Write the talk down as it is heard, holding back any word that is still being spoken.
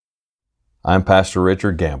I'm Pastor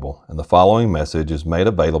Richard Gamble, and the following message is made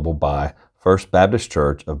available by First Baptist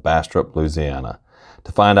Church of Bastrop, Louisiana.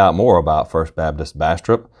 To find out more about First Baptist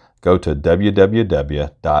Bastrop, go to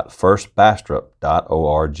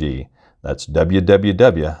www.firstbastrop.org. That's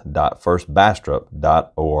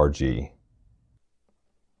www.firstbastrop.org.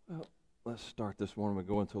 Well, let's start this morning by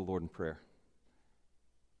going to the Lord in prayer.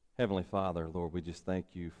 Heavenly Father, Lord, we just thank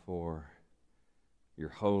you for your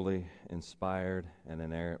holy, inspired, and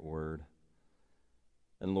inerrant word.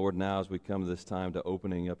 And Lord, now as we come to this time to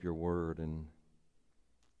opening up your word and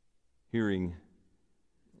hearing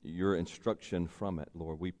your instruction from it,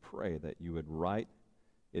 Lord, we pray that you would write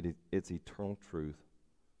its eternal truth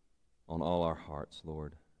on all our hearts,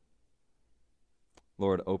 Lord.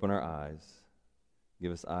 Lord, open our eyes.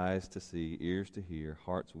 Give us eyes to see, ears to hear,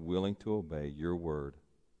 hearts willing to obey your word.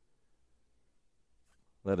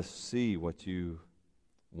 Let us see what you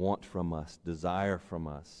want from us, desire from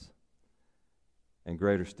us. And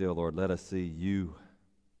greater still, Lord, let us see you,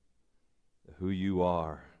 who you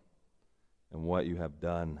are, and what you have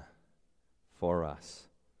done for us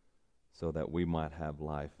so that we might have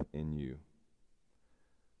life in you.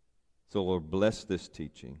 So, Lord, bless this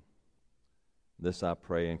teaching. This I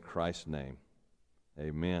pray in Christ's name.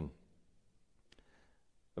 Amen.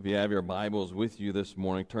 If you have your Bibles with you this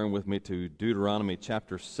morning, turn with me to Deuteronomy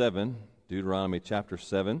chapter 7. Deuteronomy chapter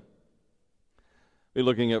 7. We're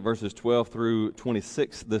looking at verses 12 through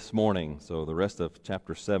 26 this morning, so the rest of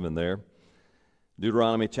chapter 7 there.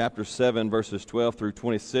 Deuteronomy chapter 7, verses 12 through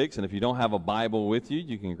 26, and if you don't have a Bible with you,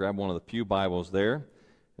 you can grab one of the pew Bibles there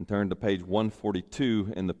and turn to page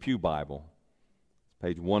 142 in the pew Bible.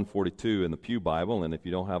 Page 142 in the pew Bible, and if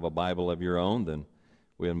you don't have a Bible of your own, then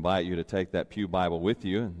we invite you to take that pew Bible with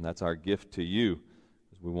you, and that's our gift to you,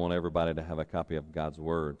 because we want everybody to have a copy of God's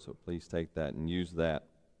Word, so please take that and use that.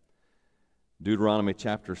 Deuteronomy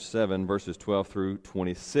chapter 7, verses 12 through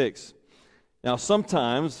 26. Now,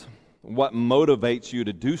 sometimes what motivates you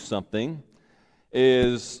to do something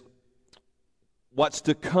is what's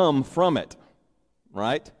to come from it,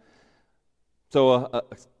 right? So a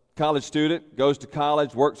college student goes to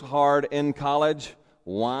college, works hard in college.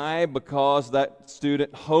 Why? Because that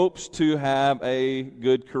student hopes to have a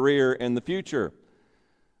good career in the future.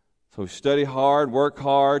 So study hard, work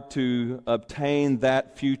hard to obtain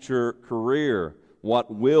that future career, what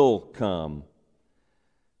will come.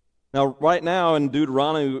 Now, right now in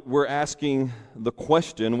Deuteronomy, we're asking the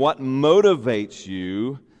question, what motivates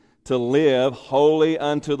you to live holy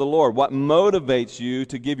unto the Lord? What motivates you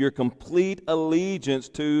to give your complete allegiance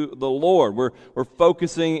to the Lord? We're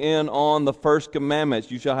focusing in on the first commandments.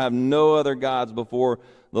 You shall have no other gods before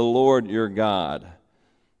the Lord your God.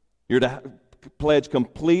 You're to pledge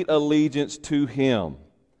complete allegiance to Him.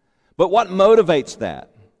 But what motivates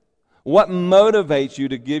that? What motivates you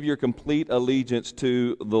to give your complete allegiance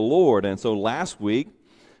to the Lord? And so last week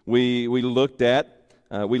we learned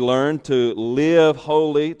to live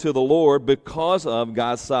holy to the Lord because of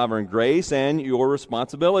God's sovereign grace and your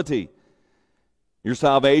responsibility. Your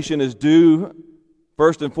salvation is due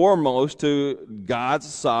first and foremost to God's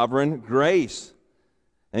sovereign grace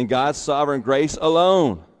and God's sovereign grace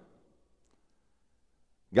alone.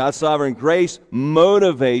 God's sovereign grace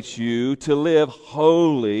motivates you to live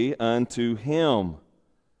holy unto Him.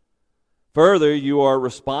 Further, you are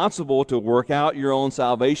responsible to work out your own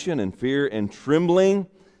salvation in fear and trembling,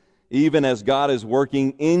 even as God is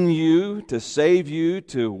working in you to save you,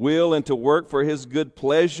 to will and to work for His good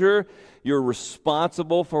pleasure. You're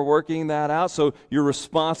responsible for working that out. So your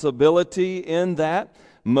responsibility in that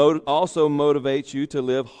also motivates you to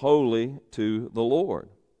live holy to the Lord.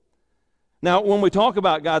 Now, when we talk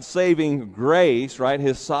about God's saving grace, right,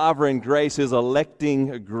 His sovereign grace, His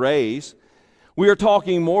electing grace, we are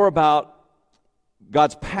talking more about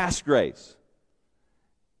God's past grace.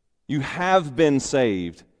 You have been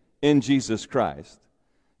saved in Jesus Christ.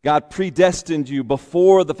 God predestined you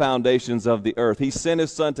before the foundations of the earth. He sent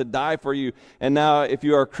His Son to die for you, and now if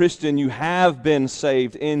you are a Christian, you have been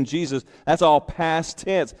saved in Jesus. That's all past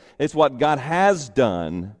tense. It's what God has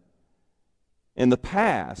done in the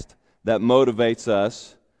past that motivates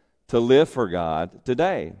us to live for God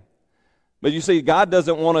today. But you see, God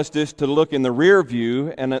doesn't want us just to look in the rear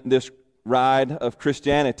view and at this ride of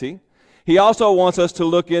Christianity. He also wants us to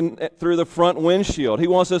look in through the front windshield. He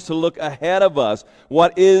wants us to look ahead of us,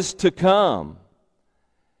 what is to come.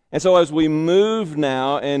 And so as we move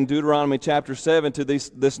now in Deuteronomy chapter 7 to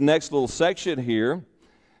this next little section here,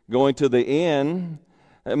 going to the end,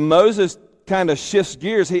 Moses kind of shifts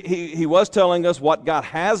gears. He was telling us what God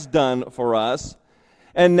has done for us,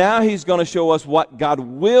 and now he's going to show us what God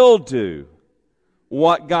will do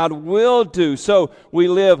what God will do. So we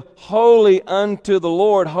live holy unto the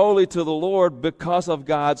Lord, holy to the Lord because of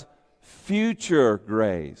God's future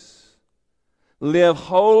grace. Live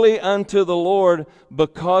holy unto the Lord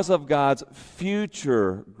because of God's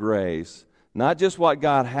future grace. Not just what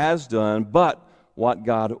God has done, but what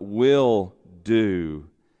God will do.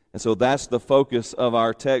 And so that's the focus of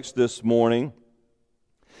our text this morning.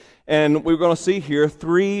 And we're going to see here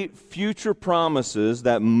 3 future promises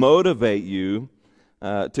that motivate you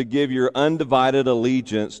to give your undivided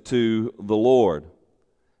allegiance to the Lord.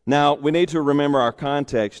 Now, we need to remember our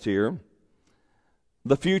context here.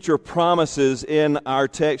 The future promises in our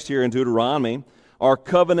text here in Deuteronomy are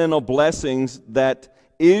covenantal blessings that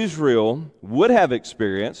Israel would have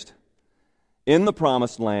experienced in the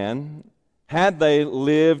promised land had they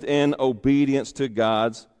lived in obedience to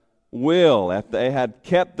God's will. If they had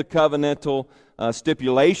kept the covenantal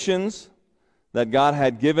stipulations that God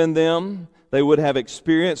had given them, they would have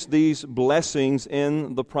experienced these blessings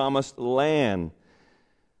in the promised land.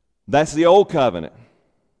 That's the old covenant,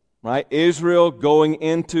 right? Israel going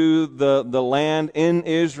into the land in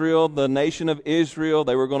Israel, the nation of Israel.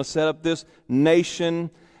 They were going to set up this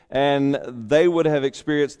nation, and they would have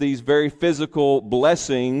experienced these very physical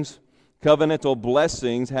blessings, covenantal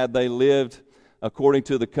blessings, had they lived according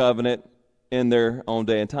to the covenant in their own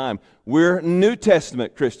day and time. We're New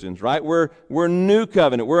Testament Christians, right? We're New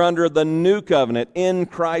Covenant. We're under the New Covenant in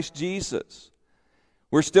Christ Jesus.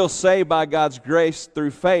 We're still saved by God's grace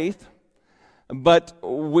through faith, but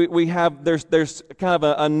we have there's kind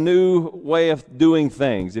of a new way of doing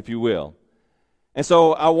things, if you will. And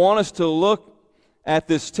so I want us to look at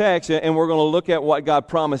this text, and we're going to look at what God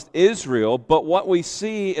promised Israel, but what we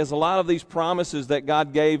see is a lot of these promises that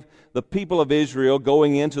God gave the people of Israel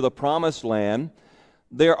going into the promised land,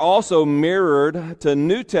 they're also mirrored to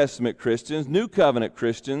New Testament Christians, New Covenant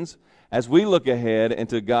Christians, as we look ahead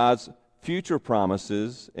into God's future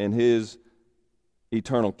promises in His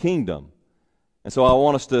eternal kingdom. And so I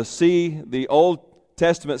want us to see the Old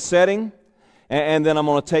Testament setting, and then I'm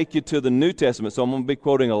going to take you to the New Testament. So I'm going to be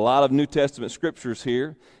quoting a lot of New Testament scriptures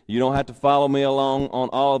here. You don't have to follow me along on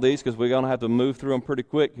all of these because we're going to have to move through them pretty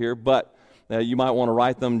quick here, but you might want to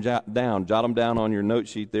write them down. Jot them down on your note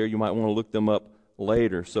sheet there. You might want to look them up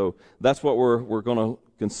later. So that's what we're going to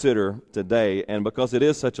consider today. And because it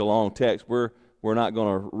is such a long text, we're not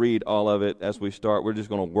going to read all of it as we start. We're just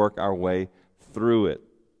going to work our way through it.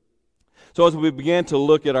 So as we begin to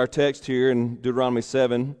look at our text here in Deuteronomy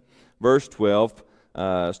 7, verse 12,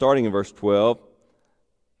 starting in verse 12,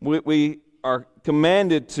 we are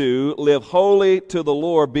commanded to live holy to the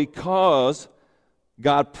Lord because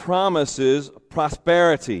God promises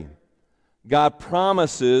prosperity. God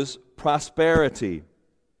promises prosperity.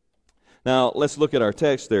 Now, let's look at our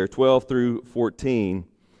text there, 12 through 14.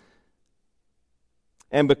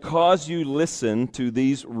 And because you listen to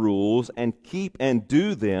these rules and keep and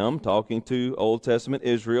do them, talking to Old Testament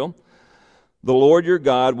Israel, the Lord your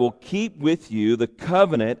God will keep with you the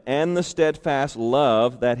covenant and the steadfast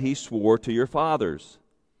love that He swore to your fathers.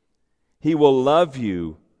 He will love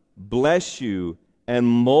you, bless you, and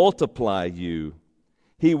multiply you.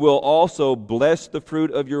 He will also bless the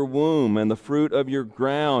fruit of your womb and the fruit of your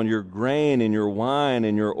ground, your grain and your wine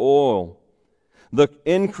and your oil, the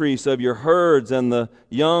increase of your herds and the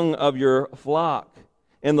young of your flock,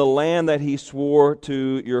 in the land that He swore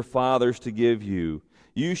to your fathers to give you.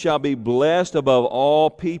 You shall be blessed above all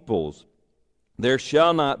peoples. There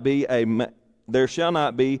shall not be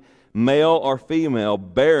male or female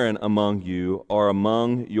barren among you or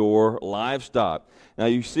among your livestock. Now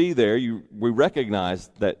you see there, we recognize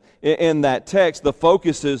that in that text, the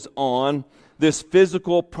focus is on this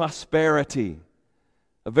physical prosperity.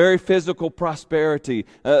 A very physical prosperity.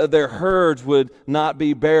 Their herds would not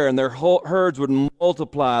be barren. Their herds would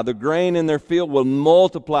multiply. The grain in their field would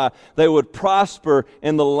multiply. They would prosper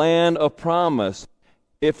in the land of promise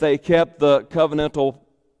if they kept the covenantal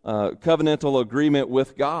agreement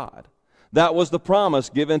with God. That was the promise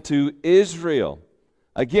given to Israel.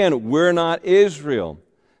 Again, we're not Israel.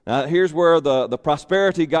 Now, here's where the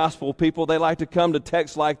prosperity gospel people, they like to come to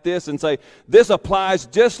texts like this and say, this applies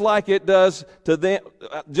just like it does to them,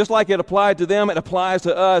 just like it applied to them, it applies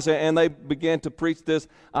to us. And they begin to preach this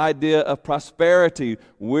idea of prosperity.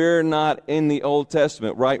 We're not in the Old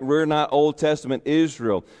Testament, right? We're not Old Testament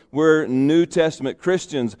Israel. We're New Testament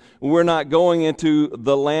Christians. We're not going into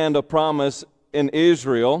the land of promise in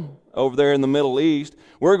Israel, over there in the Middle East.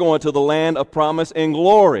 We're going to the land of promise in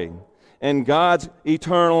glory and God's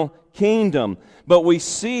eternal kingdom. But we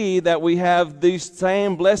see that we have these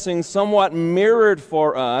same blessings somewhat mirrored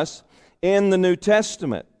for us in the New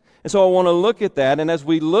Testament. And so I want to look at that, and as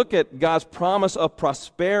we look at God's promise of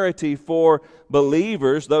prosperity for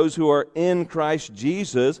believers, those who are in Christ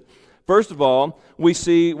Jesus, first of all,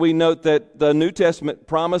 we note that the New Testament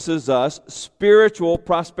promises us spiritual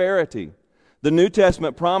prosperity. The New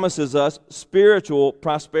Testament promises us spiritual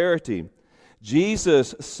prosperity.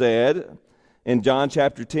 Jesus said in John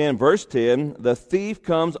chapter 10, verse 10, "The thief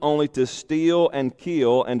comes only to steal and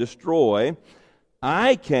kill and destroy.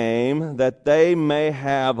 I came that they may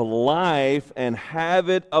have life and have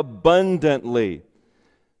it abundantly."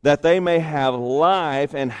 That they may have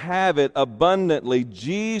life and have it abundantly.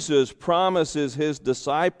 Jesus promises His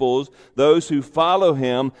disciples, those who follow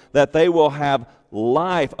Him, that they will have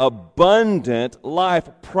life, abundant life,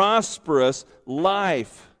 prosperous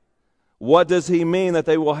life. What does He mean that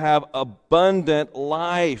they will have abundant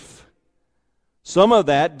life? Some of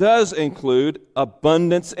that does include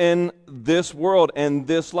abundance in this world and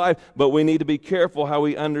this life, but we need to be careful how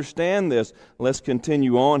we understand this. Let's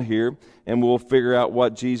continue on here, and we'll figure out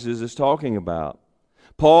what Jesus is talking about.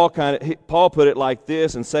 Paul put it like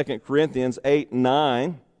this in 2 Corinthians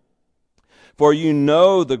 8:9. "For you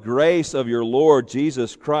know the grace of your Lord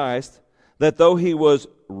Jesus Christ, that though He was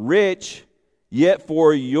rich, yet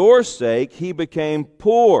for your sake He became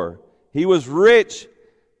poor." He was rich.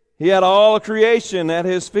 He had all of creation at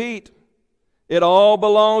His feet. It all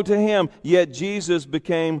belonged to Him. Yet Jesus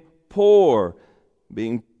became poor,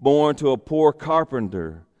 being born to a poor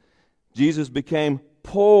carpenter. Jesus became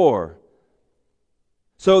poor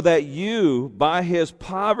so that you, by His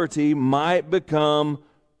poverty, might become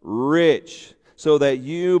rich. So that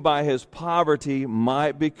you, by His poverty,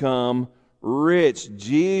 might become rich.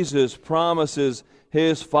 Jesus promises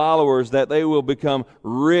His followers that they will become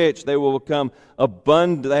rich, they will become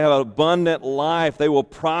abundant, they have an abundant life, they will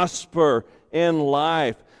prosper in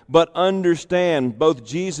life. But understand, both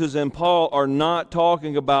Jesus and Paul are not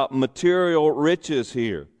talking about material riches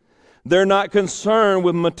here. They're not concerned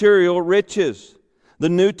with material riches. The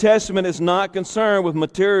New Testament is not concerned with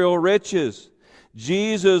material riches.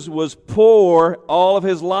 Jesus was poor all of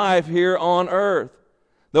His life here on earth.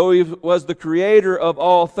 Though He was the creator of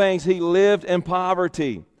all things, He lived in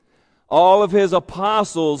poverty. All of His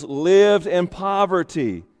apostles lived in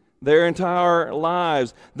poverty their entire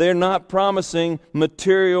lives. They're not promising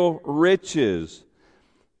material riches.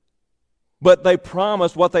 But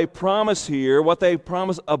what they promise here, what they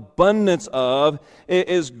promise abundance of,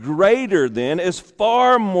 is greater than, is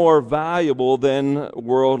far more valuable than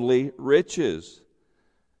worldly riches.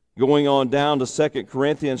 Going on down to 2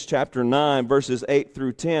 Corinthians chapter 9, verses 8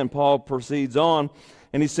 through 10, Paul proceeds on,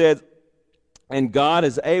 and he said, "And God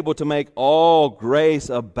is able to make all grace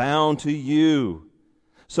abound to you,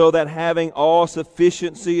 so that having all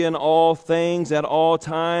sufficiency in all things at all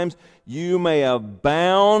times, you may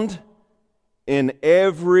abound in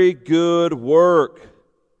every good work.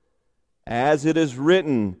 As it is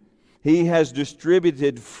written, He has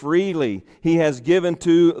distributed freely. He has given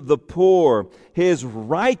to the poor. His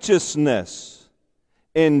righteousness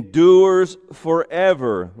endures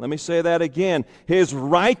forever." Let me say that again. His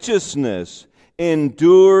righteousness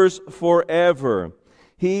endures forever.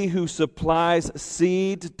 "He who supplies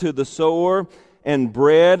seed to the sower and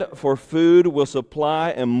bread for food will supply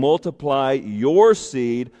and multiply your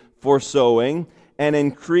seed for sowing and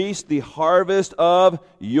increase the harvest of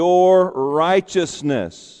your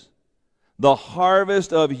righteousness." The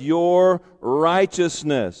harvest of your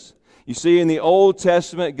righteousness. You see, in the Old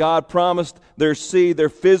Testament, God promised their seed, their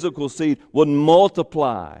physical seed, would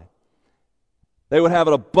multiply. They would have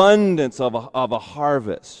an abundance of a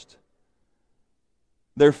harvest.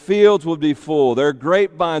 Their fields would be full. Their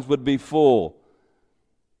grapevines would be full.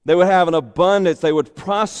 They would have an abundance. They would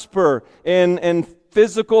prosper in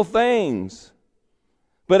physical things.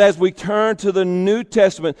 But as we turn to the New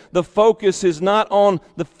Testament, the focus is not on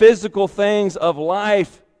the physical things of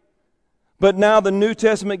life. But now the New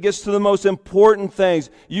Testament gets to the most important things.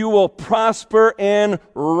 You will prosper in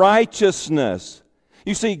righteousness.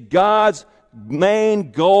 You see, God's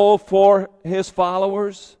main goal for His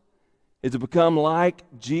followers is to become like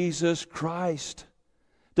Jesus Christ.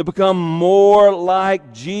 To become more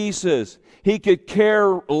like Jesus. He could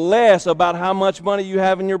care less about how much money you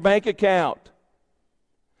have in your bank account.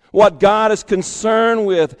 What God is concerned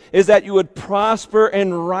with is that you would prosper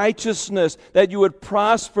in righteousness, that you would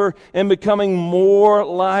prosper in becoming more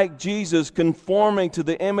like Jesus, conforming to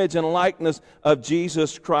the image and likeness of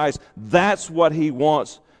Jesus Christ. That's what He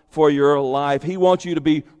wants for your life. He wants you to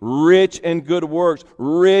be rich in good works,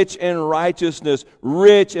 rich in righteousness,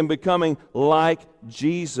 rich in becoming like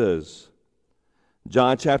Jesus.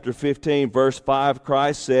 John chapter 15, verse 5,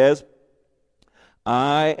 Christ says,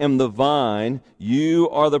 I am the vine, you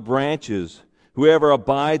are the branches. Whoever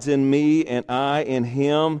abides in me and I in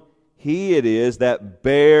him, he it is that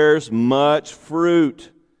bears much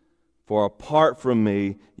fruit. For apart from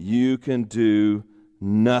me, you can do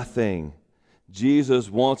nothing. Jesus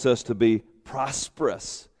wants us to be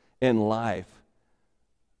prosperous in life,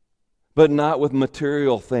 but not with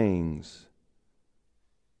material things.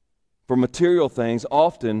 For material things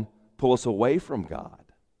often pull us away from God.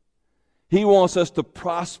 He wants us to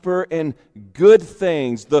prosper in good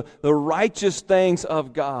things, the righteous things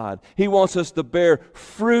of God. He wants us to bear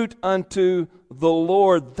fruit unto the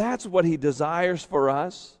Lord. That's what He desires for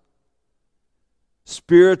us.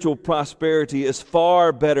 Spiritual prosperity is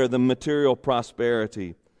far better than material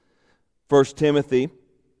prosperity. 1 Timothy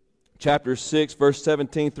chapter 6, verse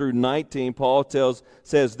 17 through 19, Paul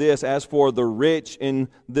says this, as for the rich in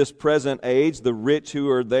this present age, the rich who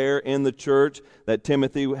are there in the church that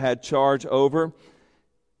Timothy had charge over,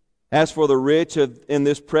 as for the rich in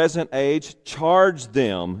this present age, charge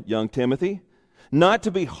them, young Timothy, not to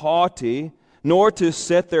be haughty, nor to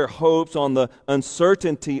set their hopes on the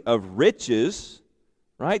uncertainty of riches,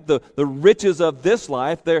 right? The riches of this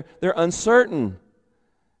life, they're uncertain.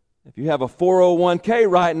 If you have a 401k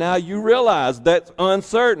right now, you realize that's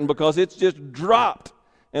uncertain because it's just dropped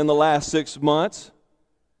in the last 6 months.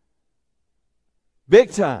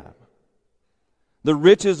 Big time. The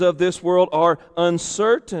riches of this world are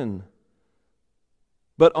uncertain.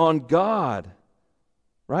 But on God,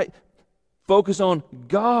 right? Focus on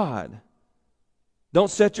God.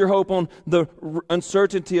 Don't set your hope on the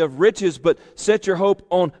uncertainty of riches, but set your hope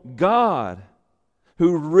on God,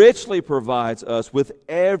 who richly provides us with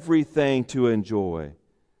everything to enjoy.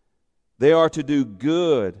 They are to do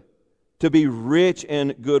good, to be rich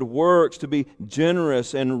in good works, to be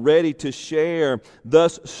generous and ready to share,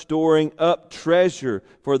 thus storing up treasure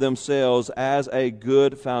for themselves as a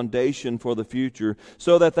good foundation for the future,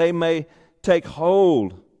 so that they may take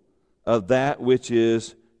hold of that which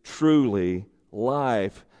is truly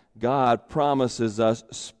life. God promises us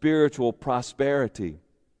spiritual prosperity.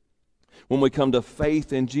 When we come to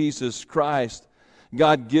faith in Jesus Christ,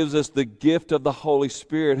 God gives us the gift of the Holy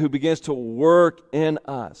Spirit, who begins to work in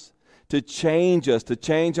us, to change us, to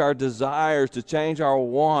change our desires, to change our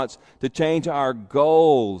wants, to change our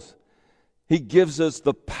goals. He gives us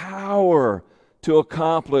the power to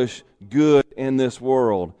accomplish good in this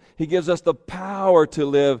world. He gives us the power to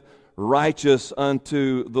live righteous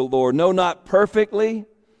unto the Lord. No, not perfectly,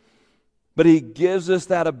 but He gives us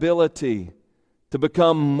that ability to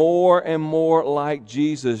become more and more like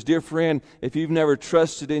Jesus. Dear friend, if you've never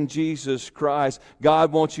trusted in Jesus Christ,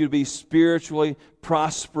 God wants you to be spiritually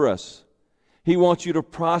prosperous. He wants you to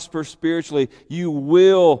prosper spiritually. You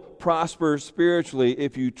will prosper spiritually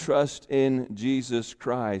if you trust in Jesus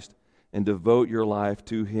Christ and devote your life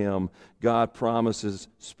to Him. God promises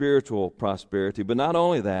spiritual prosperity. But not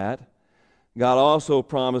only that, God also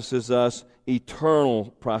promises us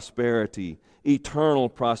eternal prosperity. Eternal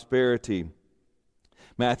prosperity.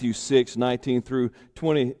 Matthew 6, 19 through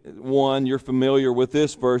 21, you're familiar with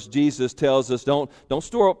this verse. Jesus tells us, don't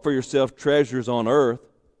store up for yourself treasures on earth,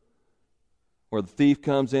 where the thief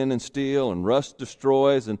comes in and steals, and rust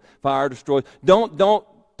destroys, and fire destroys.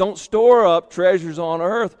 Don't store up treasures on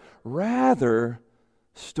earth. Rather,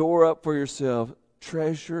 store up for yourself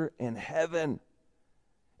treasure in heaven.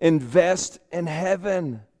 Invest in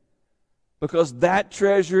heaven, because that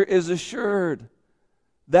treasure is assured.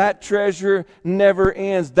 That treasure never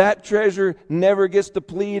ends. That treasure never gets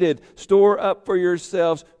depleted. Store up for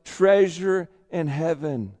yourselves treasure in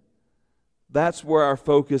heaven. That's where our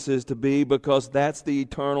focus is to be, because that's the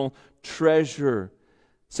eternal treasure.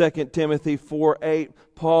 2 Timothy 4:8,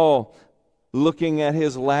 Paul, looking at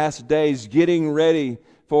his last days, getting ready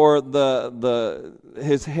for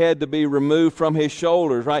his head to be removed from his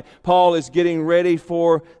shoulders, right? Paul is getting ready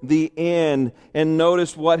for the end. And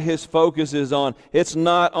notice what his focus is on. It's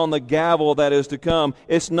not on the gavel that is to come.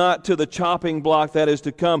 It's not to the chopping block that is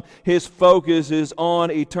to come. His focus is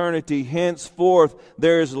on eternity. Henceforth,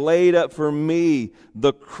 there is laid up for me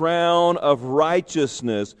the crown of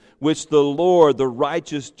righteousness, which the Lord, the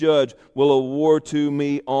righteous judge, will award to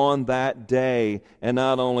me on that day. And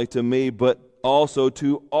not only to me, but also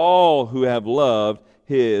to all who have loved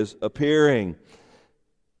His appearing.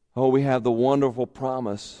 Oh, we have the wonderful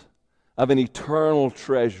promise of an eternal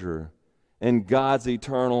treasure in God's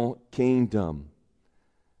eternal kingdom.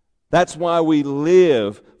 That's why we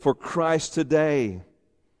live for Christ today.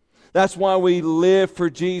 That's why we live for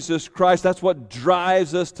Jesus Christ. That's what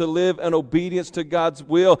drives us to live in obedience to God's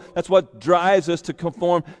will. That's what drives us to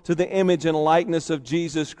conform to the image and likeness of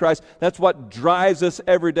Jesus Christ. That's what drives us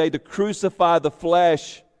every day to crucify the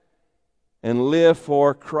flesh and live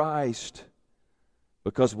for Christ.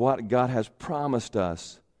 Because what God has promised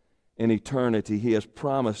us in eternity, He has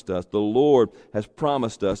promised us, the Lord has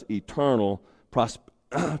promised us eternal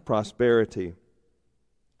prosperity.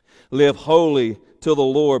 Live holy to the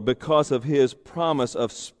Lord because of His promise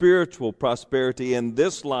of spiritual prosperity in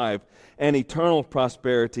this life and eternal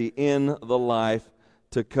prosperity in the life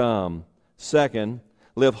to come. Second,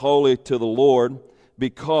 live holy to the Lord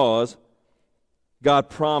because God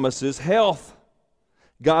promises health.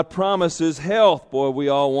 God promises health. Boy, we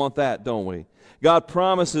all want that, don't we? God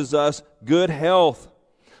promises us good health.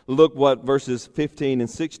 Look what verses 15 and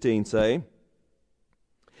 16 say.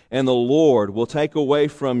 And the Lord will take away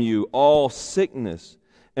from you all sickness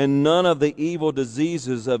and none of the evil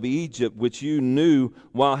diseases of Egypt which you knew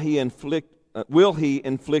will He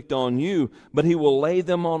inflict on you, but He will lay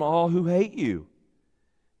them on all who hate you.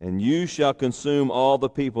 And you shall consume all the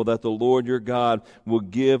people that the Lord your God will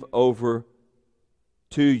give over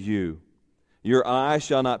to you. Your eye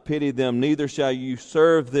shall not pity them, neither shall you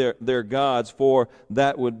serve their gods, for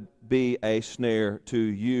that would be a snare to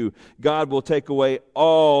you. God will take away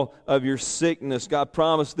all of your sickness. God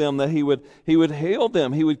promised them that He would heal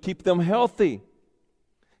them. He would keep them healthy.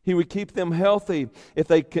 He would keep them healthy if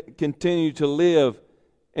they continue to live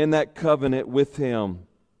in that covenant with Him.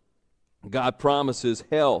 God promises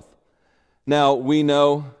health. Now, we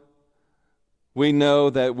know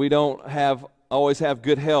that we don't always have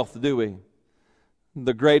good health, do we?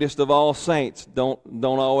 The greatest of all saints don't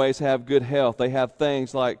always have good health. They have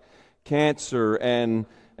things like cancer and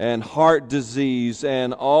heart disease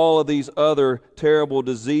and all of these other terrible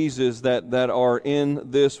diseases that are in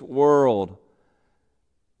this world.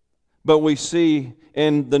 But we see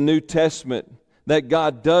in the New Testament that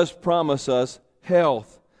God does promise us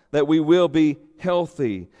health, that we will be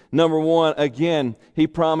healthy. Number one, again,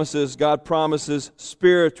 God promises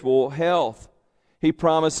spiritual health. He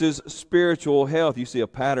promises spiritual health. You see a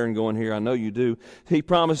pattern going here, I know you do. He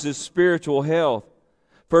promises spiritual health.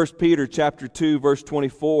 1 Peter chapter 2, verse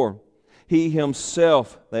 24. He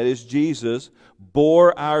Himself, that is Jesus,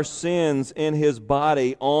 bore our sins in His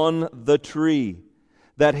body on the tree,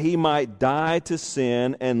 that He might die to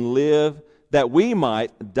sin and live, that we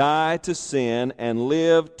might die to sin and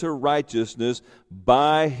live to righteousness.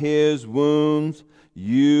 By His wounds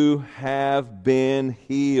you have been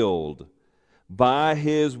healed. By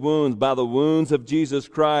His wounds, by the wounds of Jesus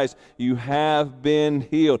Christ, you have been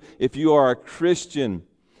healed. If you are a Christian,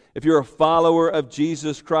 if you're a follower of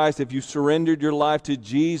Jesus Christ, if you surrendered your life to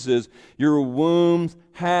Jesus, your wounds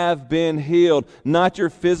have been healed. Not your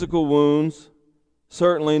physical wounds,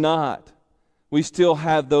 certainly not. We still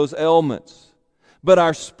have those ailments. But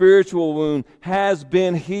our spiritual wound has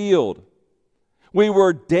been healed. We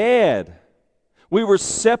were dead. We were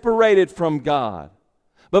separated from God.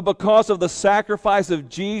 But because of the sacrifice of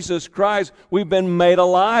Jesus Christ, we've been made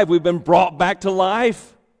alive. We've been brought back to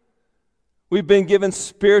life. We've been given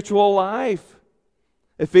spiritual life.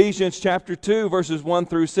 Ephesians chapter 2, verses 1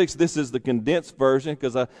 through 6. This is the condensed version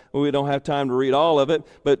because we don't have time to read all of it.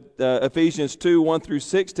 But Ephesians 2, 1 through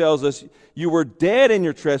 6 tells us, you were dead in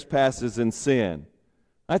your trespasses and sin.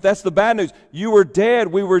 Right? That's the bad news. You were dead.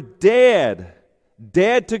 We were dead.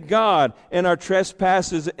 Dead to God in our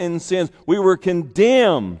trespasses and sins. We were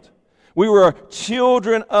condemned. We were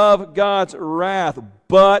children of God's wrath.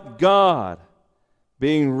 But God,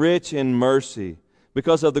 being rich in mercy,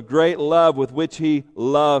 because of the great love with which He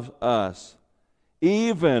loved us,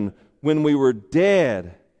 even when we were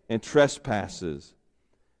dead in trespasses,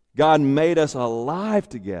 God made us alive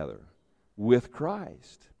together with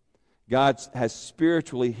Christ. God has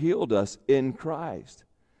spiritually healed us in Christ.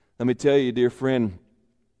 Let me tell you, dear friend,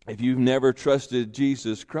 if you've never trusted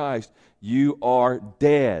Jesus Christ, you are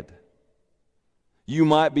dead. You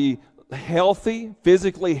might be healthy,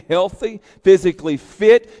 physically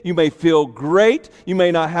fit. You may feel great. You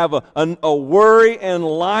may not have a worry in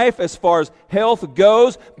life as far as health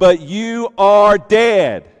goes, but you are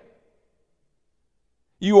dead.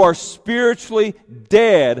 You are spiritually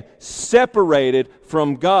dead, separated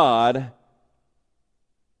from God.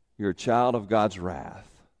 You're a child of God's wrath.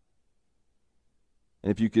 And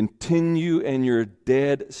if you continue in your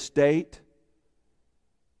dead state,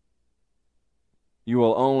 you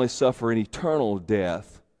will only suffer an eternal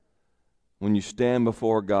death when you stand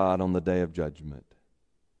before God on the day of judgment,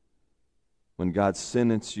 when God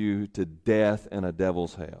sentences you to death and a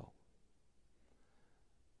devil's hell.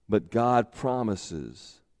 But God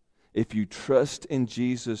promises If you trust in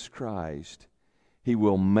Jesus Christ, He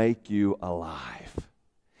will make you alive.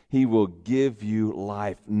 He will give you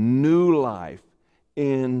life, new life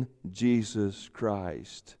in Jesus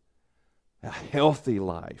Christ. A healthy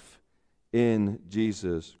life in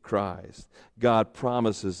Jesus Christ. God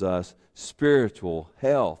promises us spiritual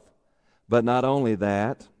health. But not only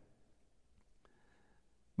that,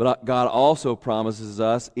 but God also promises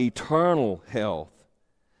us eternal health.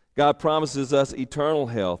 God promises us eternal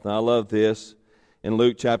health. Now I love this. In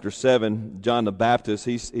Luke chapter 7, John the Baptist,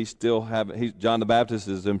 John the Baptist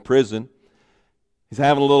is in prison. He's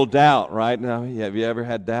having a little doubt, right? Now, have you ever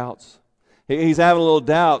had doubts? He's having a little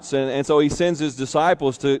doubts, and so he sends his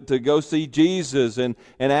disciples to go see Jesus and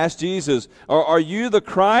ask Jesus, are you the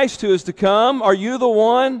Christ who is to come? Are you the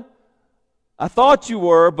one? I thought you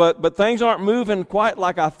were, but things aren't moving quite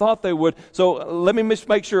like I thought they would. So let me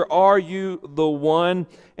make sure, are you the one?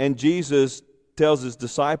 And Jesus tells his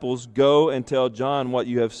disciples, go and tell John what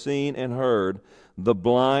you have seen and heard. The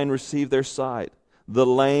blind receive their sight. The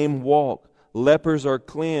lame walk. Lepers are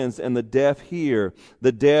cleansed and the deaf hear.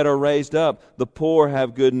 The dead are raised up. The poor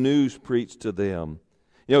have good news preached to them.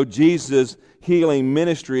 You know, Jesus' healing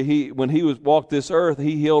ministry, when he walked this earth,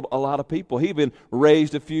 he healed a lot of people. He even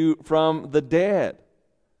raised a few from the dead.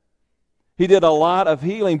 He did a lot of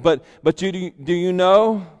healing, but do you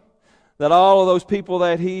know that all of those people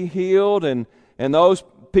that he healed and those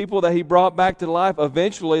people that he brought back to life,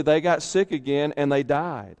 eventually they got sick again and they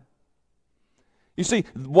died. You see,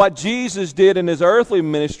 what Jesus did in his earthly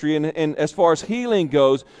ministry and as far as healing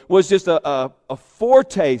goes was just a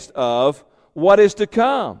foretaste of what is to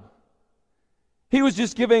come. He was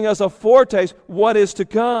just giving us a foretaste what is to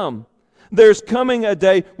come. There's coming a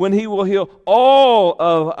day when he will heal all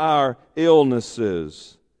of our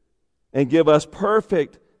illnesses and give us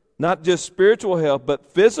perfect, not just spiritual health,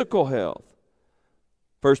 but physical health.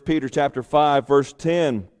 1 Peter chapter 5, verse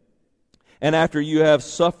 10. And after you have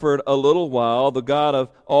suffered a little while, the God of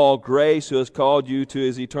all grace, who has called you to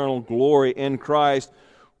his eternal glory in Christ,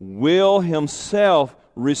 will himself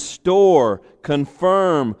restore,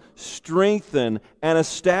 confirm, strengthen, and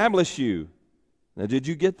establish you. Now, did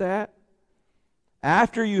you get that?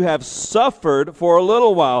 After you have suffered for a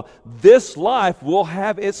little while, this life will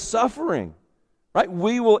have its suffering. Right?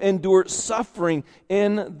 We will endure suffering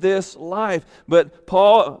in this life. But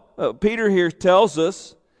Peter here tells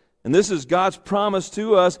us, and this is God's promise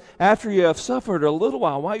to us, after you have suffered a little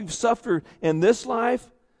while you've suffered in this life,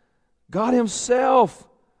 God himself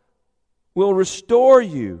will restore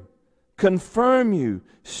you, confirm you,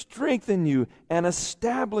 strengthen you, and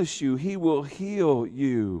establish you. He will heal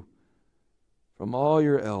you from all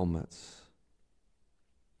your ailments.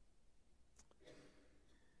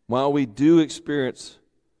 While we do experience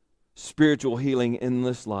spiritual healing in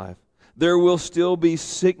this life, there will still be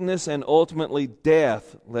sickness and ultimately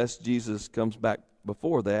death, lest Jesus comes back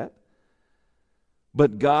before that.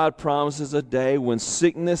 But God promises a day when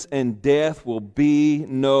sickness and death will be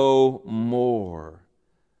no more.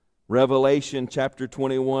 Revelation chapter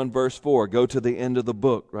 21, verse 4. Go to the end of the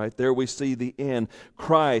book. Right there we see the end.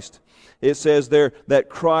 Christ. It says there that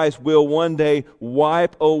Christ will one day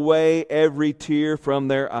wipe away every tear from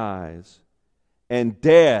their eyes. And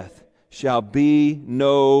death shall be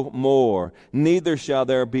no more. Neither shall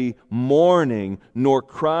there be mourning, nor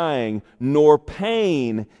crying, nor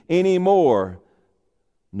pain anymore.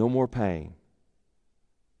 No more pain.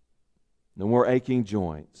 No more aching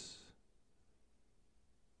joints.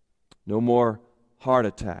 No more heart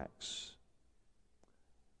attacks.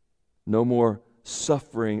 No more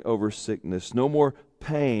suffering over sickness. No more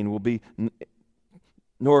pain will be,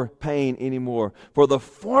 nor pain anymore. For the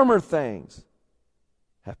former things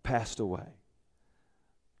have passed away.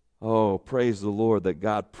 Oh, praise the Lord that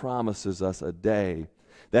God promises us a day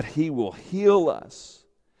that He will heal us.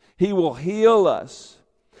 He will heal us.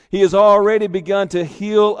 He has already begun to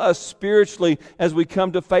heal us spiritually as we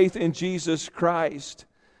come to faith in Jesus Christ.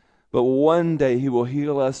 But one day He will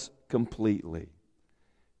heal us completely.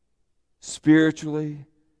 Spiritually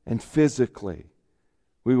and physically,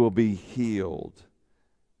 we will be healed.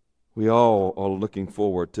 We all are looking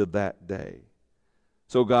forward to that day.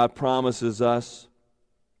 So God promises us,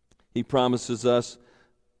 He promises us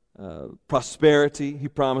prosperity. He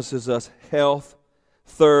promises us health.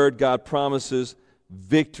 Third, God promises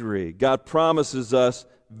victory. God promises us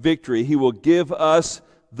victory. He will give us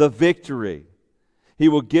the victory. He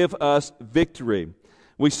will give us victory.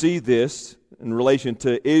 We see this in relation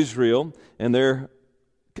to Israel and their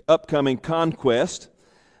upcoming conquest.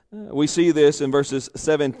 We see this in verses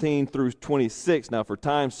 17 through 26. Now, for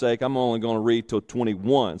time's sake, I'm only going to read till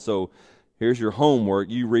 21. So Here's your homework.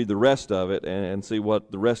 You read the rest of it and see what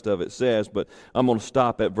the rest of it says. But I'm going to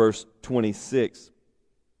stop at verse 26.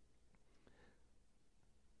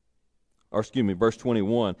 Verse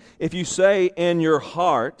 21. If you say in your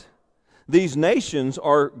heart, these nations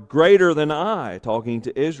are greater than I, talking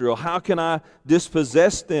to Israel, how can I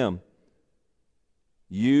dispossess them?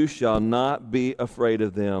 You shall not be afraid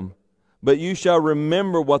of them, but you shall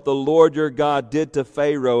remember what the Lord your God did to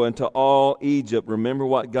Pharaoh and to all Egypt. Remember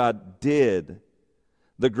what God did.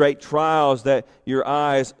 The great trials that your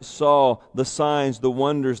eyes saw, the signs, the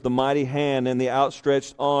wonders, the mighty hand, and the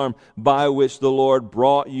outstretched arm by which the Lord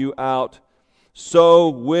brought you out.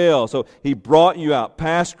 So He brought you out,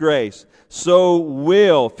 past grace. So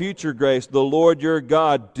will, future grace, the Lord your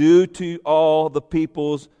God do to all the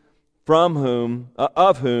peoples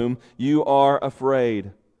of whom you are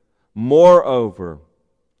afraid. Moreover,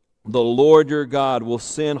 the Lord your God will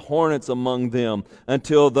send hornets among them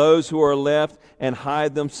until those who are left and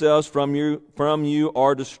hide themselves from you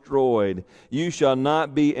are destroyed. You shall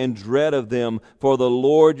not be in dread of them, for the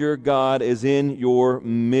Lord your God is in your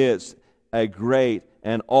midst, a great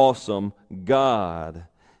and awesome God.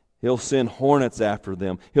 He'll send hornets after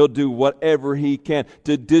them. He'll do whatever He can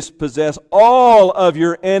to dispossess all of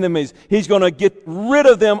your enemies. He's going to get rid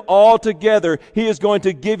of them altogether. He is going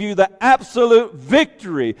to give you the absolute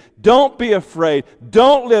victory. Don't be afraid.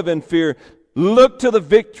 Don't live in fear. Look to the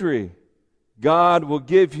victory. God will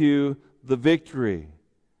give you the victory.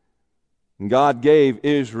 And God gave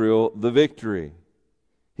Israel the victory.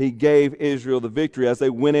 He gave Israel the victory as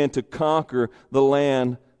they went in to conquer the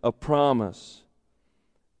land of promise.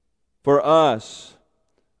 For us,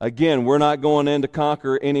 again, we're not going in to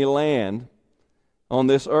conquer any land on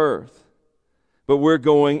this earth, but we're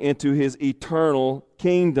going into His eternal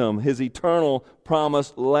kingdom, His eternal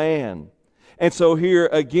promised land. And so here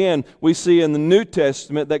again, we see in the New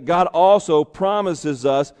Testament that God also promises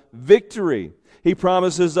us victory. He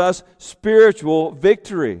promises us spiritual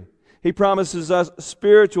victory. He promises us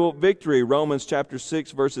spiritual victory. Romans chapter 6,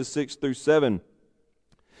 verses 6 through 7.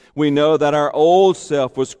 We know that our old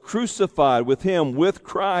self was crucified with Him, with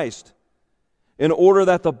Christ, in order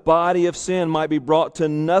that the body of sin might be brought to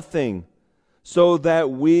nothing, so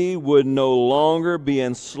that we would no longer be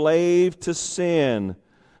enslaved to sin.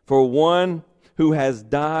 For one who has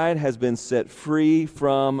died has been set free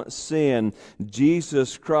from sin.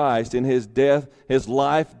 Jesus Christ, in His death, His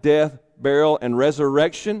life, death, burial, and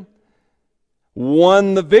resurrection,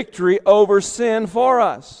 won the victory over sin for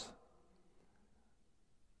us.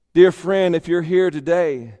 Dear friend, if you're here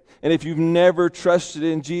today, and if you've never trusted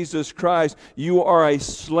in Jesus Christ, you are a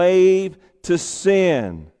slave to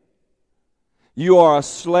sin. You are a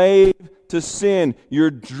slave to sin.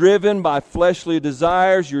 You're driven by fleshly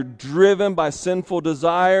desires. You're driven by sinful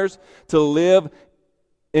desires to live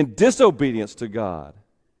in disobedience to God,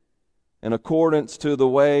 in accordance to the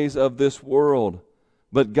ways of this world.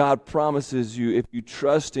 But God promises you, if you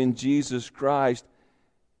trust in Jesus Christ,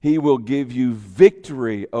 He will give you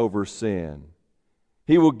victory over sin.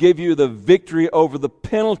 He will give you the victory over the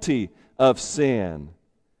penalty of sin.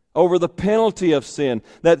 Over the penalty of sin.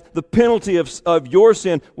 That the penalty of your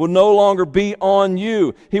sin will no longer be on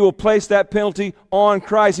you. He will place that penalty on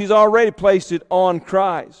Christ. He's already placed it on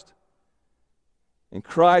Christ. And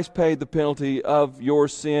Christ paid the penalty of your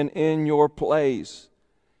sin in your place.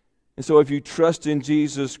 And so if you trust in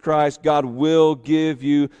Jesus Christ, God will give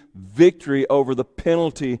you victory over the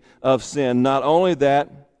penalty of sin. Not only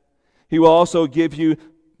that, He will also give you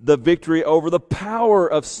the victory over the power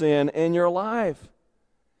of sin in your life.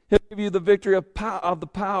 He'll give you the victory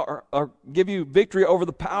give you victory over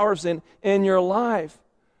the power of sin in your life.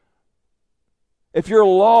 If you're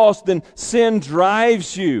lost, then sin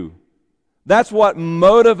drives you. That's what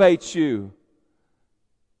motivates you.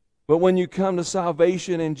 But when you come to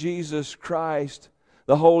salvation in Jesus Christ,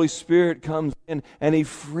 the Holy Spirit comes in and He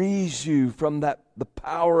frees you from the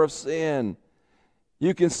power of sin.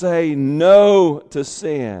 You can say no to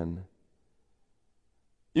sin.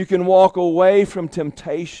 You can walk away from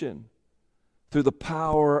temptation through the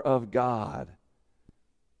power of God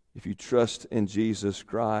if you trust in Jesus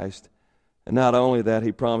Christ. And not only that,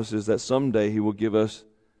 He promises that someday He will give us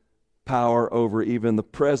power over even the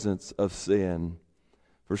presence of sin.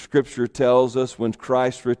 For Scripture tells us when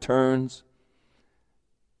Christ returns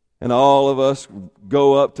and all of us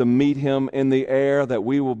go up to meet Him in the air, that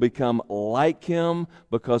we will become like Him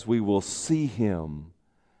because we will see Him.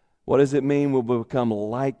 What does it mean we'll become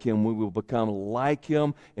like Him? We will become like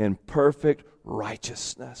Him in perfect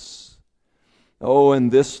righteousness. Oh,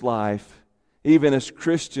 in this life, even as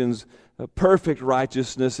Christians, perfect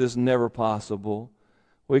righteousness is never possible.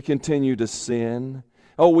 We continue to sin.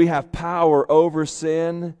 Oh, we have power over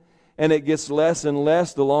sin, and it gets less and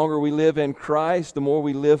less the longer we live in Christ, the more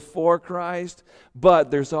we live for Christ.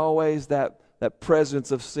 But there's always that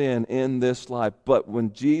presence of sin in this life. But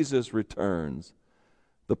when Jesus returns,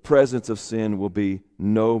 the presence of sin will be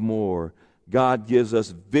no more. God gives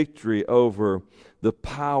us victory over the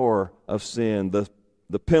power of sin,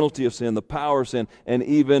 the penalty of sin, the power of sin, and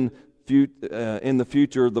even in the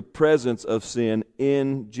future, the presence of sin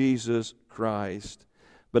in Jesus Christ.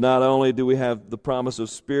 But not only do we have the promise of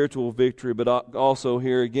spiritual victory, but also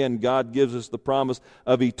here again, God gives us the promise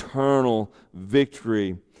of eternal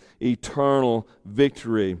victory. Eternal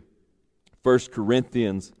victory. 1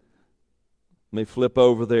 Corinthians. Let me flip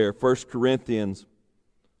over there. 1 Corinthians.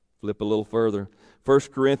 Flip a little further. 1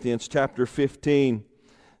 Corinthians chapter 15.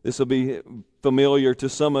 This will be familiar to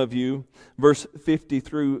some of you. Verse 50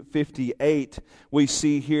 through 58, we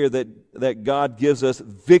see here that God gives us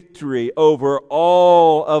victory over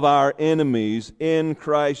all of our enemies in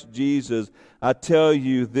Christ Jesus. I tell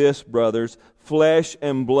you this, brothers, flesh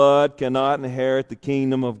and blood cannot inherit the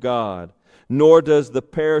kingdom of God, nor does the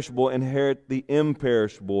perishable inherit the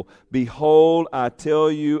imperishable. Behold, I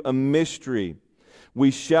tell you a mystery. We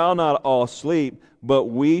shall not all sleep, but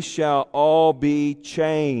we shall all be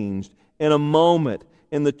changed in a moment,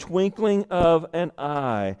 in the twinkling of an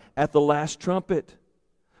eye, at the last trumpet.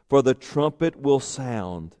 For the trumpet will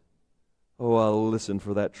sound. Oh, I'll listen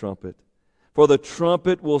for that trumpet. For the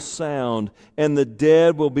trumpet will sound, and the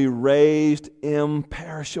dead will be raised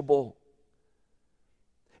imperishable.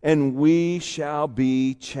 And we shall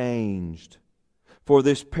be changed. For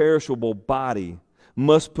this perishable body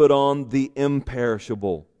must put on the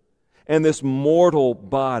imperishable, and this mortal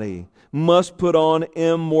body must put on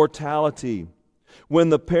immortality. When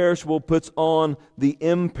the perishable puts on the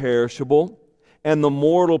imperishable, and the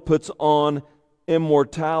mortal puts on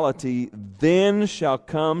immortality, then shall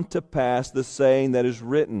come to pass the saying that is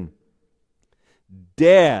written,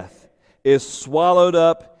 Death is swallowed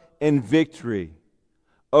up in victory.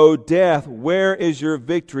 O death, where is your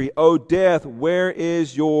victory? O death, where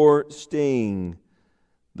is your sting?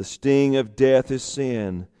 The sting of death is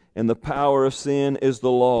sin, and the power of sin is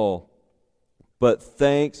the law. But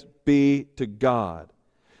thanks be to God,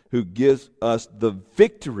 who gives us the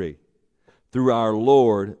victory through our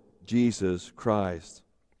Lord Jesus Christ.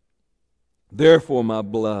 Therefore, my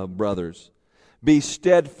beloved brothers, be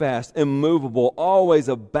steadfast, immovable, always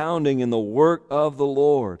abounding in the work of the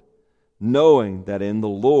Lord, knowing that in the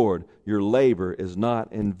Lord your labor is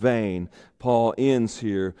not in vain. Paul ends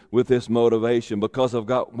here with this motivation because of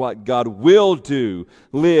what God will do.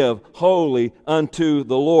 Live holy unto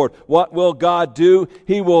the Lord. What will God do?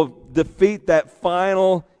 He will defeat that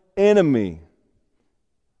final enemy.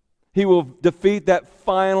 He will defeat that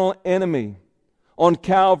final enemy. On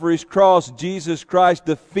Calvary's cross, Jesus Christ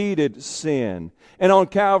defeated sin. And on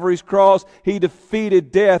Calvary's cross, He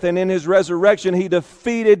defeated death. And in His resurrection, He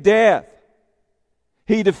defeated death.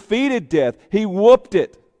 He defeated death. He whooped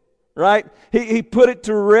it, right? He put it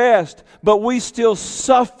to rest. But we still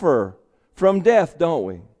suffer from death, don't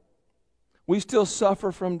we? We still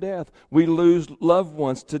suffer from death. We lose loved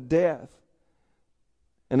ones to death.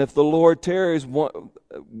 And if the Lord tarries,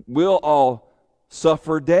 we'll all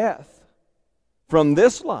suffer death from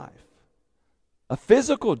this life, a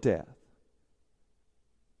physical death.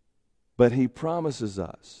 But He promises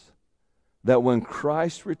us that when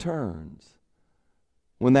Christ returns,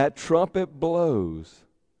 when that trumpet blows,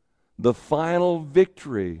 the final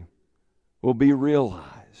victory will be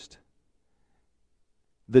realized.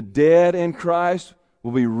 The dead in Christ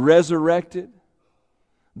will be resurrected.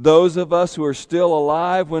 Those of us who are still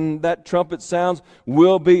alive when that trumpet sounds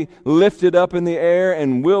will be lifted up in the air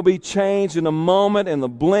and will be changed in a moment, in the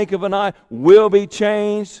blink of an eye, will be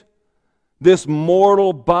changed. This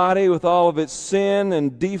mortal body with all of its sin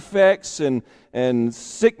and defects and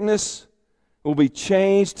sickness will be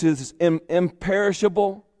changed to this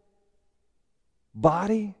imperishable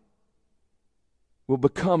body, will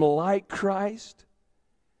become like Christ,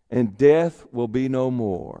 and death will be no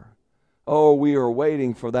more. Oh, we are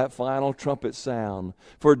waiting for that final trumpet sound,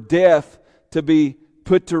 for death to be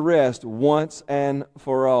put to rest once and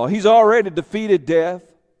for all. He's already defeated death.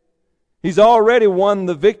 He's already won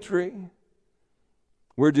the victory.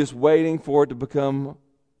 We're just waiting for it to become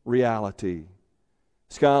reality.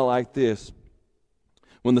 It's kind of like this.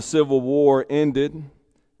 When the Civil War ended,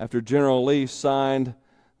 after General Lee signed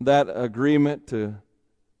that agreement to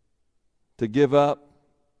give up,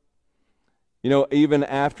 even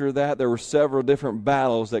after that, there were several different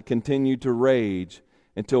battles that continued to rage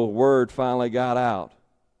until word finally got out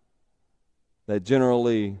that General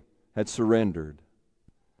Lee had surrendered.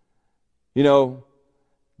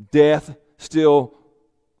 Death still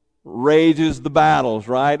rages the battles,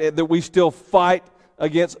 right? That we still fight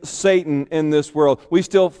against Satan in this world. We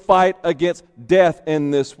still fight against death in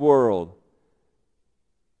this world.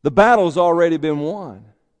 The battle's already been won.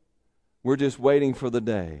 We're just waiting for the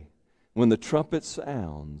day when the trumpet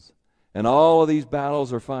sounds and all of these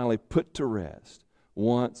battles are finally put to rest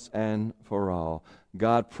once and for all.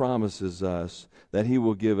 God promises us that He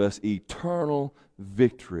will give us eternal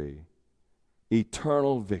victory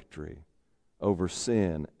over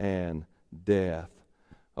sin and death.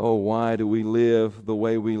 Oh, why do we live the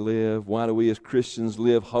way we live? Why do we as Christians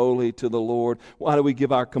live holy to the Lord? Why do we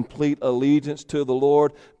give our complete allegiance to the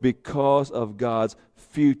Lord? Because of God's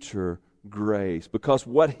future grace. Because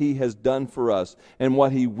what He has done for us and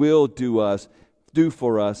what He will do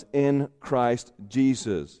for us in Christ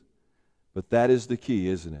Jesus. But that is the key,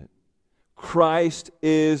 isn't it? Christ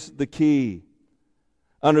is the key.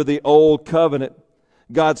 Under the old covenant,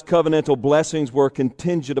 God's covenantal blessings were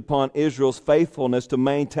contingent upon Israel's faithfulness to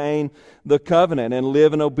maintain the covenant and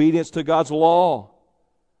live in obedience to God's law.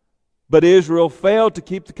 But Israel failed to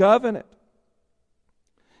keep the covenant.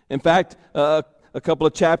 In fact, a couple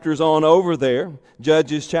of chapters on over there,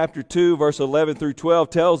 Judges chapter 2, verse 11 through 12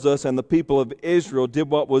 tells us, "And the people of Israel did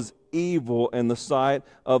what was evil in the sight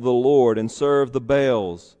of the Lord and served the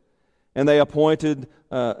Baals. And they abandoned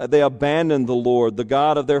the Lord, the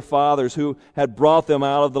God of their fathers, who had brought them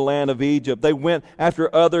out of the land of Egypt. They went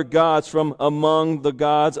after other gods from among the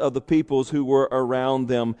gods of the peoples who were around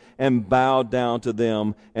them and bowed down to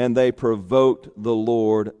them, and they provoked the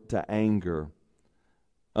Lord to anger."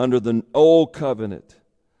 Under the old covenant,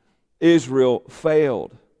 Israel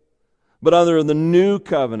failed. But under the new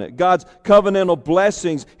covenant, God's covenantal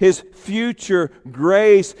blessings, His future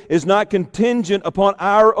grace is not contingent upon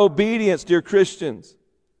our obedience, dear Christians.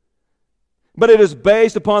 But it is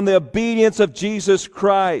based upon the obedience of Jesus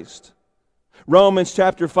Christ. Romans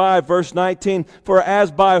chapter 5, verse 19, "For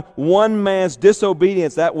as by one man's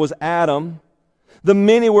disobedience," that was Adam, "the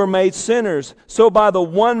many were made sinners, so by the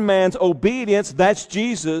one man's obedience," that's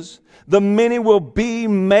Jesus, "the many will be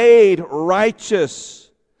made righteous."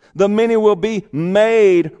 The many will be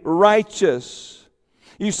made righteous.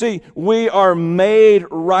 You see, we are made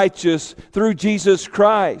righteous through Jesus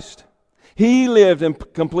Christ. He lived in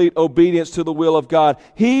complete obedience to the will of God.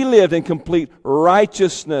 He lived in complete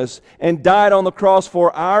righteousness and died on the cross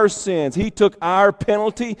for our sins. He took our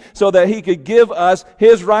penalty so that He could give us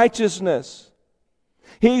His righteousness.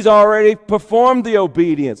 He's already performed the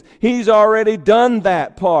obedience. He's already done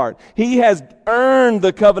that part. He has earned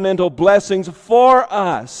the covenantal blessings for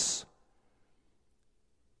us.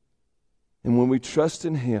 And when we trust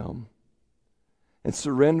in Him and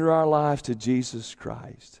surrender our lives to Jesus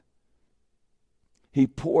Christ, He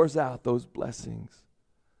pours out those blessings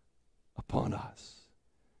upon us.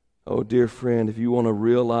 Oh, dear friend, if you want to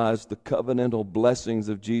realize the covenantal blessings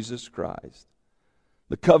of Jesus Christ,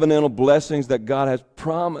 the covenantal blessings that God has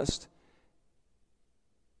promised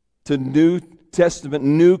to New Testament,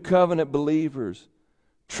 New Covenant believers,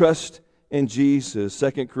 trust in Jesus.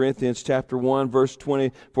 2 Corinthians chapter 1, verse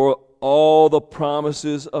 20, "For all the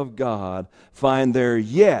promises of God find their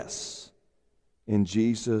yes in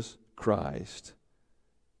Jesus Christ."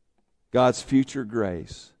 God's future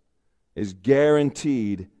grace is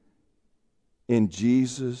guaranteed in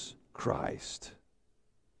Jesus Christ.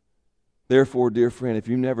 Therefore, dear friend, if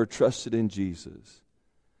you've never trusted in Jesus,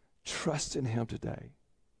 trust in Him today.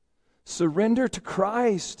 Surrender to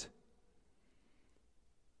Christ.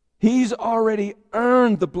 He's already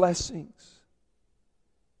earned the blessings.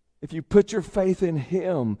 If you put your faith in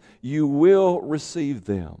Him, you will receive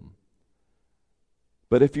them.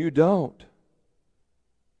 But if you don't,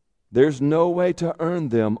 there's no way to earn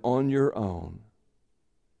them on your own.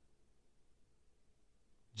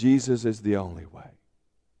 Jesus is the only way.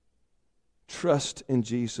 Trust in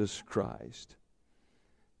Jesus Christ.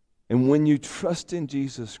 And when you trust in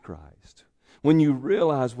Jesus Christ, when you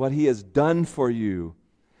realize what He has done for you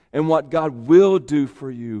and what God will do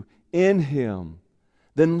for you in Him,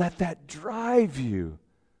 then let that drive you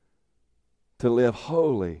to live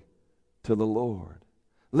holy to the Lord.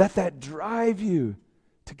 Let that drive you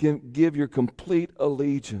to give your complete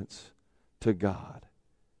allegiance to God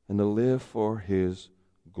and to live for His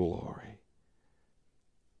glory.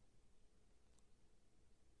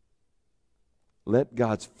 Let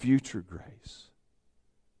God's future grace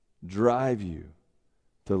drive you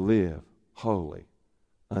to live holy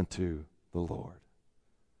unto the Lord.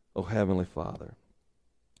 Oh, Heavenly Father,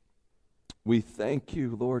 we thank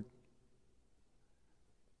You, Lord,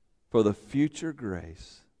 for the future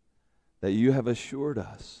grace that You have assured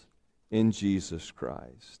us in Jesus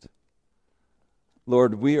Christ.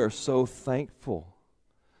 Lord, we are so thankful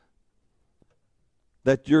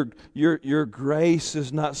that your grace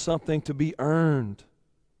is not something to be earned.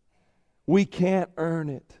 We can't earn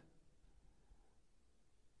it.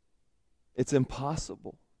 It's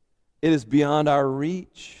impossible. It is beyond our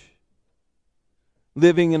reach.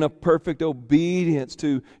 Living in a perfect obedience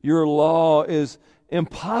to your law is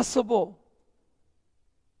impossible.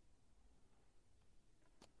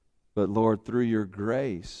 But Lord, through your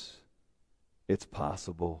grace, it's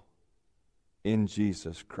possible in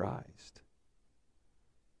Jesus Christ.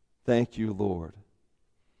 Thank you, Lord,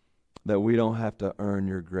 that we don't have to earn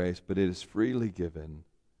your grace, but it is freely given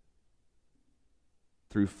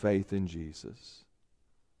through faith in Jesus.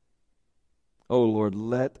 Oh, Lord,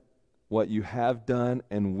 let what you have done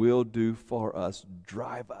and will do for us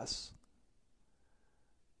drive us.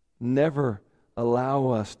 Never allow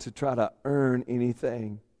us to try to earn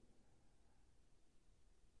anything,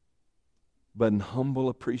 but in humble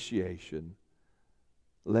appreciation,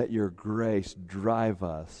 let your grace drive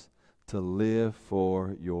us to live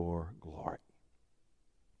for your glory.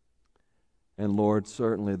 And Lord,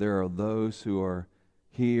 certainly there are those who are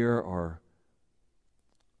here or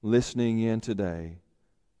listening in today.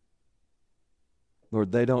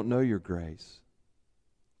 Lord, they don't know your grace.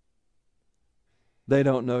 They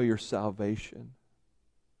don't know your salvation.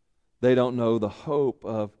 They don't know the hope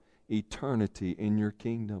of eternity in your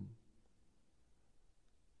kingdom.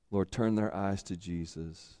 Lord, turn their eyes to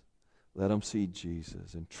Jesus. Let them see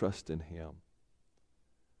Jesus and trust in him.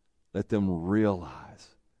 Let them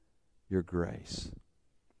realize your grace.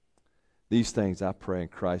 These things I pray in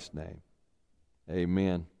Christ's name.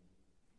 Amen.